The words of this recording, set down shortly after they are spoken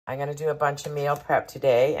I'm going to do a bunch of meal prep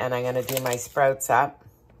today, and I'm going to do my sprouts up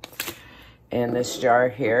in this jar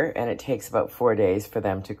here, and it takes about 4 days for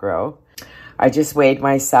them to grow. I just weighed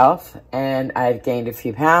myself, and I've gained a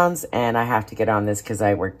few pounds, and I have to get on this because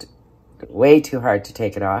I worked way too hard to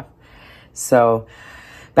take it off. So,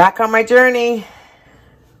 back on my journey.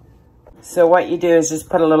 So what you do is just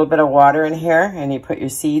put a little bit of water in here, and you put your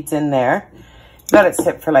seeds in there. Let it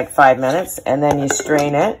sit for like 5 minutes, and then you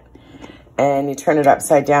strain it, and you turn it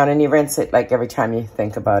upside down, and you rinse it like every time you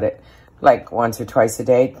think about it, like once or twice a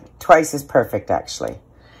day. Twice is perfect, actually.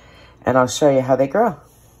 And I'll show you how they grow.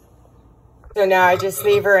 So now I just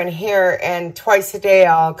leave her in here, and twice a day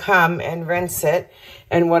I'll come and rinse it.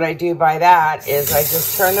 And what I do by that is I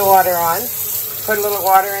just turn the water on, put a little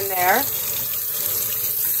water in there,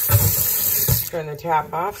 turn the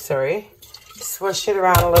tap off, sorry. Swish it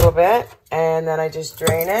around a little bit, and then I just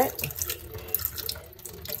drain it.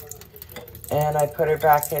 And I put her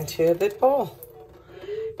back into the bowl.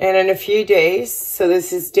 And in a few days, so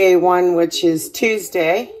this is day 1, which is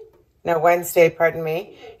Tuesday. No, Wednesday, pardon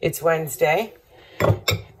me. It's Wednesday.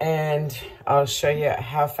 And I'll show you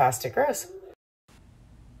how fast it grows.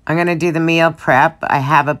 I'm going to do the meal prep. I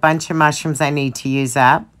have a bunch of mushrooms I need to use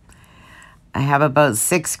up. I have about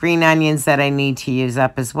 6 green onions that I need to use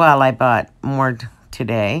up as well. I bought more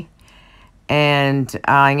today. And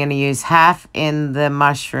I'm going to use half in the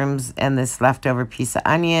mushrooms and this leftover piece of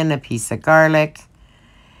onion, a piece of garlic.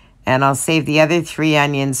 And I'll save the other 3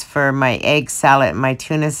 onions for my egg salad and my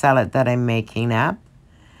tuna salad that I'm making up.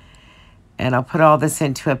 And I'll put all this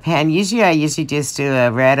into a pan. I usually just do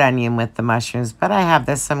a red onion with the mushrooms, but I have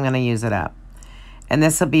this, so I'm going to use it up. And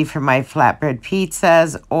this will be for my flatbread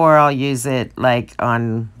pizzas, or I'll use it like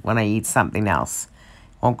on when I eat something else.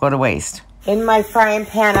 Won't go to waste. In my frying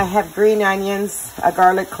pan, I have green onions, a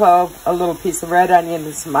garlic clove, a little piece of red onion,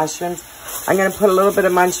 and some mushrooms. I'm going to put a little bit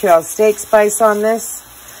of Montreal steak spice on this.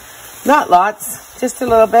 Not lots, just a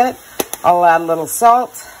little bit. I'll add a little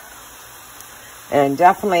salt. And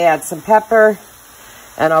definitely add some pepper.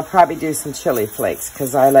 And I'll probably do some chili flakes,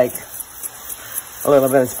 because I like a little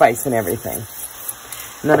bit of spice in everything.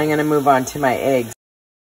 And then I'm going to move on to my eggs.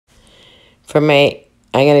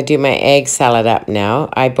 I'm going to do my egg salad up now.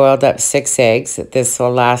 I boiled up 6 eggs. This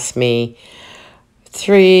will last me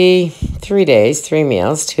three days, 3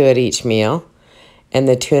 meals, 2 at each meal. And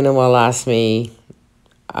the tuna will last me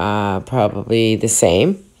probably the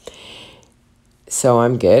same. So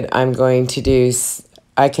I'm good. I'm going to do,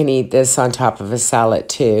 I can eat this on top of a salad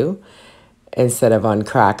too, instead of on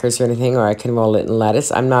crackers or anything, or I can roll it in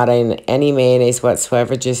lettuce. I'm not in any mayonnaise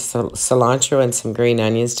whatsoever, just cilantro and some green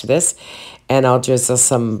onions to this. And I'll drizzle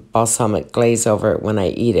some balsamic glaze over it when I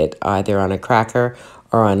eat it, either on a cracker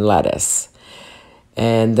or on lettuce.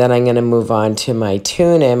 And then I'm going to move on to my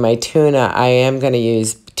tuna. My tuna, I am going to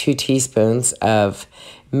use 2 teaspoons of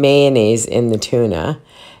mayonnaise in the tuna.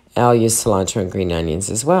 I'll use cilantro and green onions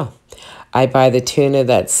as well. I buy the tuna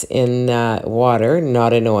that's in water,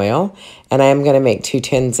 not in oil, and I am going to make 2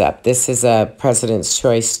 tins up. This is a President's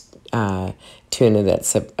Choice tuna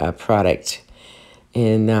that's a product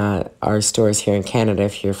in our stores here in Canada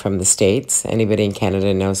if you're from the States. Anybody in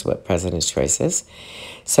Canada knows what President's Choice is.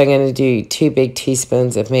 So I'm going to do 2 big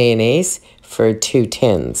teaspoons of mayonnaise for 2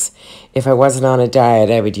 tins. If I wasn't on a diet,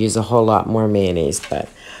 I would use a whole lot more mayonnaise, but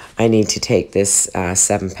I need to take this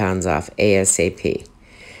 7 pounds off ASAP.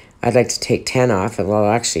 I'd like to take 10 off, well,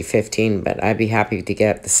 actually 15, but I'd be happy to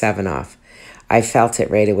get the 7 off. I felt it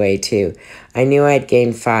right away, too. I knew I'd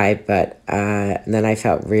gained 5, but then I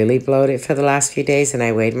felt really bloated for the last few days, and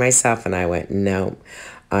I weighed myself, and I went, no,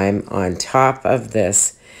 I'm on top of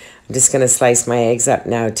this. I'm just going to slice my eggs up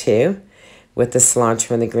now, too, with the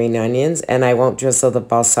cilantro and the green onions, and I won't drizzle the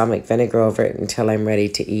balsamic vinegar over it until I'm ready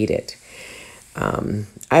to eat it.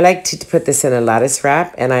 I like to put this in a lettuce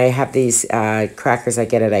wrap, and I have these crackers I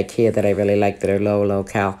get at IKEA that I really like that are low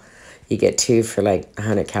cal. You get 2 for like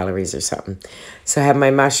 100 calories or something. So I have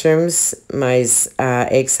my mushrooms, my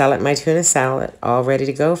egg salad, my tuna salad, all ready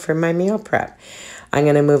to go for my meal prep. I'm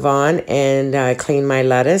going to move on and clean my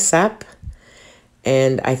lettuce up.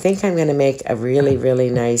 And I think I'm going to make a really, really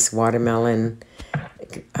nice watermelon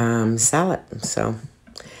salad. So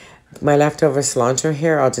my leftover cilantro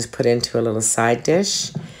here, I'll just put into a little side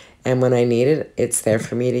dish. And when I need it, it's there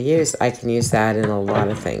for me to use. I can use that in a lot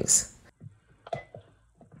of things.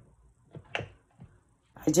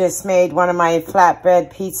 I just made one of my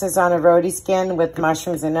flatbread pizzas on a roti skin with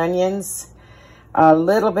mushrooms and onions. A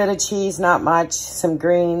little bit of cheese, not much, some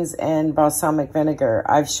greens, and balsamic vinegar.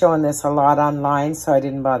 I've shown this a lot online, so I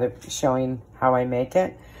didn't bother showing how I make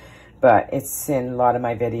it. But it's in a lot of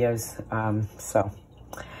my videos, so...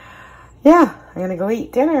 yeah, I'm gonna go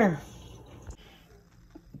eat dinner.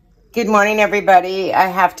 Good morning, everybody. I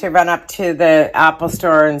have to run up to the Apple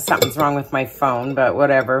store and something's wrong with my phone, but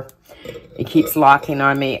whatever. It keeps locking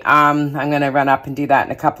on me. I'm gonna run up and do that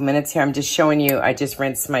in a couple minutes here. I'm just showing you, I just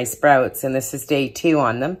rinsed my sprouts and this is day 2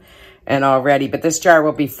 on them and already, but this jar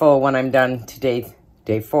will be full when I'm done today,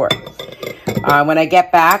 day 4. When I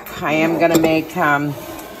get back, I am gonna make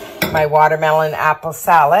my watermelon apple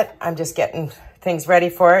salad. I'm just getting things ready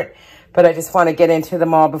for it. But I just want to get into the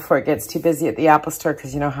mall before it gets too busy at the Apple store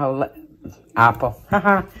because you know how Apple,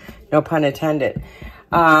 no pun intended.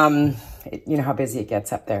 You know how busy it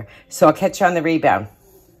gets up there. So I'll catch you on the rebound.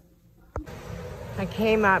 I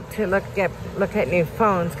came up to look at new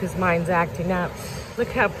phones because mine's acting up. Look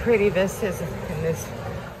how pretty this is in this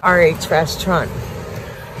RH restaurant.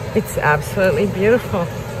 It's absolutely beautiful.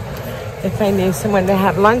 If I knew someone to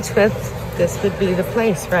have lunch with, this would be the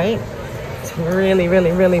place, right? It's really,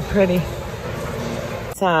 really, really pretty.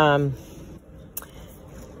 It's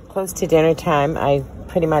close to dinner time. I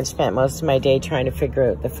pretty much spent most of my day trying to figure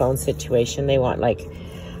out the phone situation. They want like,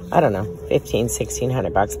 I don't know,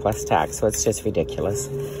 $1,500-$1,600 plus tax, so it's just ridiculous.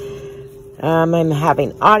 I'm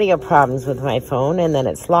having audio problems with my phone, and then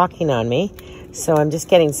it's locking on me. So I'm just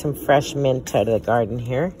getting some fresh mint out of the garden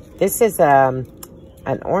here. This is an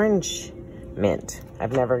orange mint.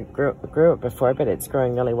 I've never grew it before, but it's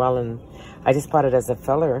growing really well, and I just bought it as a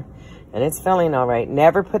filler, and it's filling all right.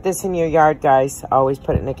 Never put this in your yard, guys. Always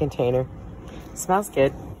put it in a container. It smells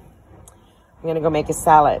good. I'm gonna go make a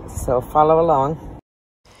salad, so follow along.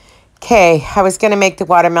 Okay, I was gonna make the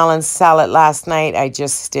watermelon salad last night. I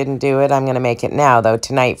just didn't do it. I'm gonna make it now, though,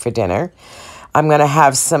 tonight for dinner. I'm gonna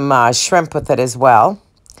have some shrimp with it as well.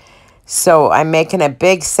 So I'm making a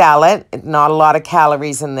big salad. Not a lot of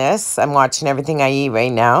calories in this. I'm watching everything I eat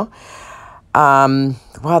right now.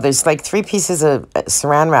 Wow, there's like 3 pieces of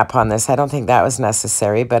saran wrap on this. I don't think that was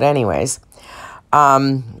necessary, but anyways.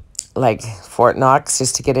 Like Fort Knox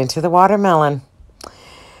just to get into the watermelon.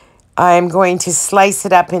 I'm going to slice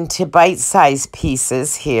it up into bite-sized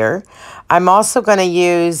pieces here. I'm also going to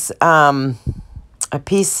use a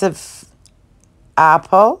piece of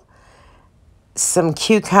apple, some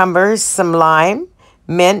cucumbers, some lime,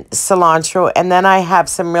 mint, cilantro, and then I have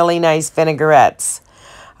some really nice vinaigrettes.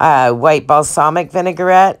 White balsamic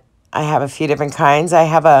vinaigrette. I have a few different kinds. I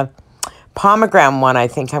have a pomegranate one I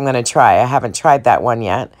think I'm going to try. I haven't tried that one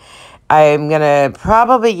yet. I'm going to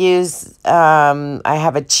probably use, I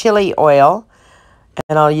have a chili oil,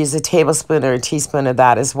 and I'll use a tablespoon or a teaspoon of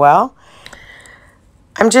that as well.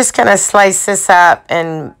 I'm just going to slice this up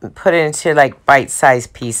and put it into like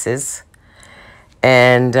bite-sized pieces.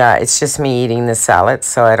 And it's just me eating the salad,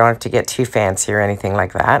 so I don't have to get too fancy or anything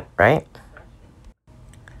like that, right?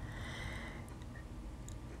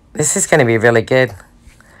 This is going to be really good.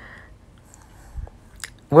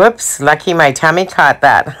 Whoops, lucky my tummy caught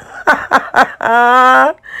that.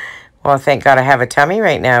 Well, thank God I have a tummy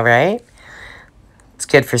right now, right? It's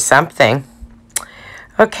good for something.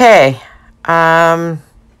 Okay, I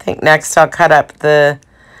think next I'll cut up the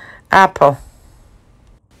apple.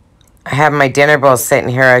 I have my dinner bowl sitting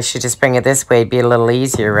here. I should just bring it this way. It'd be a little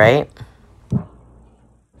easier, right?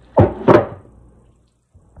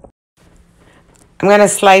 I'm going to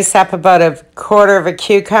slice up about 1/4 of a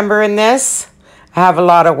cucumber in this. I have a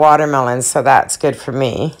lot of watermelon, so that's good for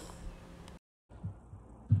me.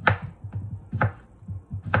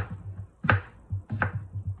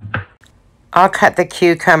 I'll cut the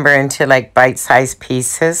cucumber into like bite-sized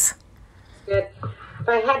pieces. Good. If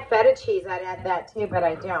I had feta cheese, I'd add that too, but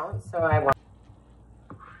I don't, so I won't.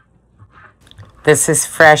 This is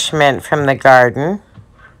fresh mint from the garden.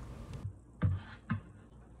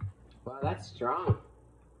 Wow, that's strong.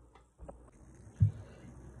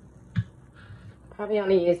 Probably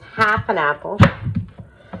only use half an apple.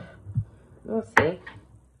 We'll see.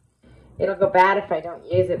 It'll go bad if I don't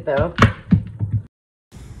use it, though.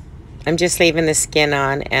 I'm just leaving the skin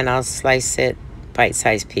on, and I'll slice it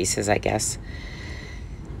bite-sized pieces, I guess.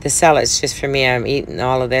 The salad's just for me. I'm eating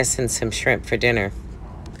all of this and some shrimp for dinner.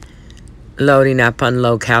 Loading up on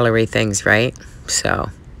low-calorie things, right? So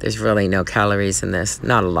there's really no calories in this.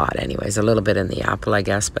 Not a lot, anyways. A little bit in the apple, I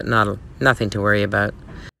guess, but nothing to worry about.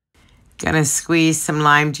 Gonna squeeze some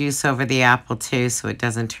lime juice over the apple, too, so it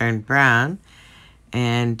doesn't turn brown.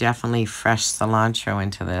 And definitely fresh cilantro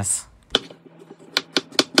into this.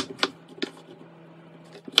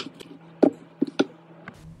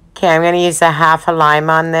 Okay, I'm going to use a half a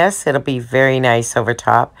lime on this. It'll be very nice over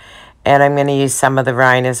top. And I'm going to use some of the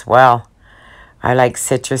rind as well. I like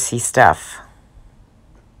citrusy stuff.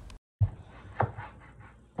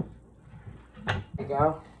 There you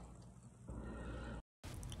go.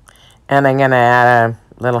 And I'm going to add a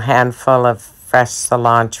little handful of fresh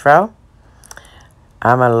cilantro.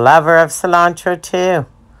 I'm a lover of cilantro too.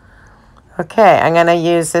 Okay, I'm going to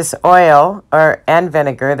use this oil and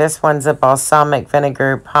vinegar. This one's a balsamic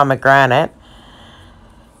vinegar pomegranate.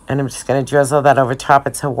 And I'm just going to drizzle that over top.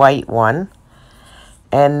 It's a white one.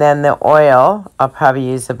 And then the oil, I'll probably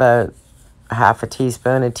use about a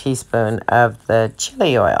teaspoon of the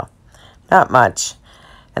chili oil. Not much.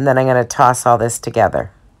 And then I'm going to toss all this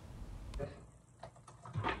together.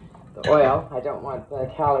 The oil, I don't want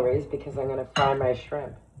the calories because I'm going to fry my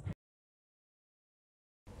shrimp.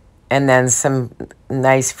 And then some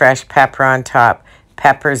nice fresh pepper on top.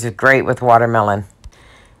 Peppers are great with watermelon.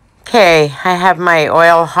 Okay, I have my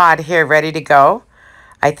oil hot here ready to go.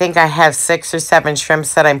 I think I have 6 or 7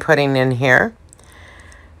 shrimps that I'm putting in here.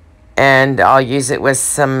 And I'll use it with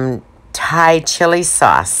some Thai chili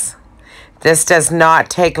sauce. This does not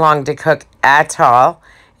take long to cook at all.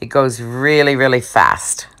 It goes really, really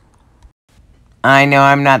fast. I know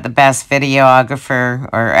I'm not the best videographer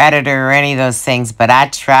or editor or any of those things, but I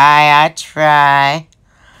try.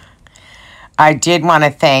 I did want to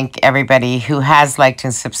thank everybody who has liked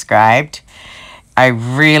and subscribed. I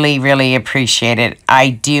really, really appreciate it. I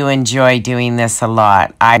do enjoy doing this a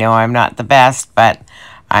lot. I know I'm not the best, but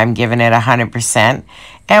I'm giving it 100%.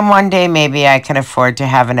 And one day maybe I can afford to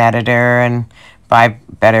have an editor and buy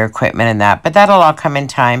better equipment and that. But that'll all come in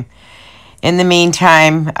time. In the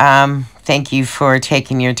meantime, thank you for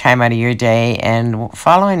taking your time out of your day and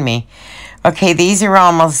following me. Okay, these are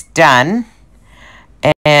almost done.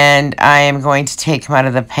 And I am going to take them out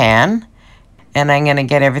of the pan. And I'm going to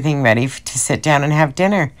get everything ready to sit down and have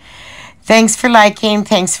dinner. Thanks for liking.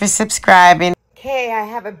 Thanks for subscribing. Okay, I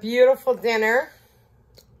have a beautiful dinner.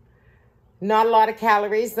 Not a lot of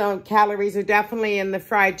calories, though calories are definitely in the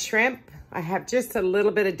fried shrimp. I have just a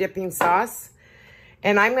little bit of dipping sauce.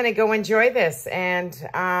 And I'm going to go enjoy this. And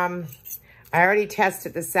I already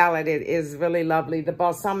tested the salad. It is really lovely. The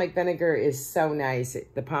balsamic vinegar is so nice.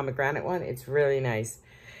 The pomegranate one, it's really nice.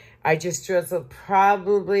 I just drizzled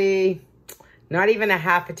probably not even a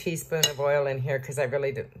half a teaspoon of oil in here because I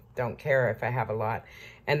really don't care if I have a lot.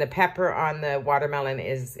 And the pepper on the watermelon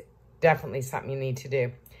is definitely something you need to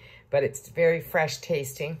do. But it's very fresh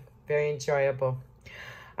tasting, very enjoyable.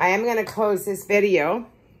 I am going to close this video.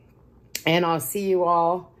 And I'll see you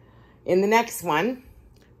all in the next one.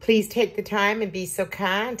 Please take the time and be so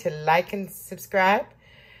kind to like and subscribe.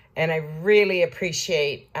 And I really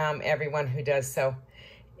appreciate everyone who does so.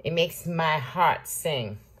 It makes my heart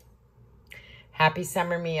sing. Happy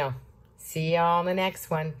summer meal. See you all in the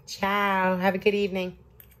next one. Ciao. Have a good evening.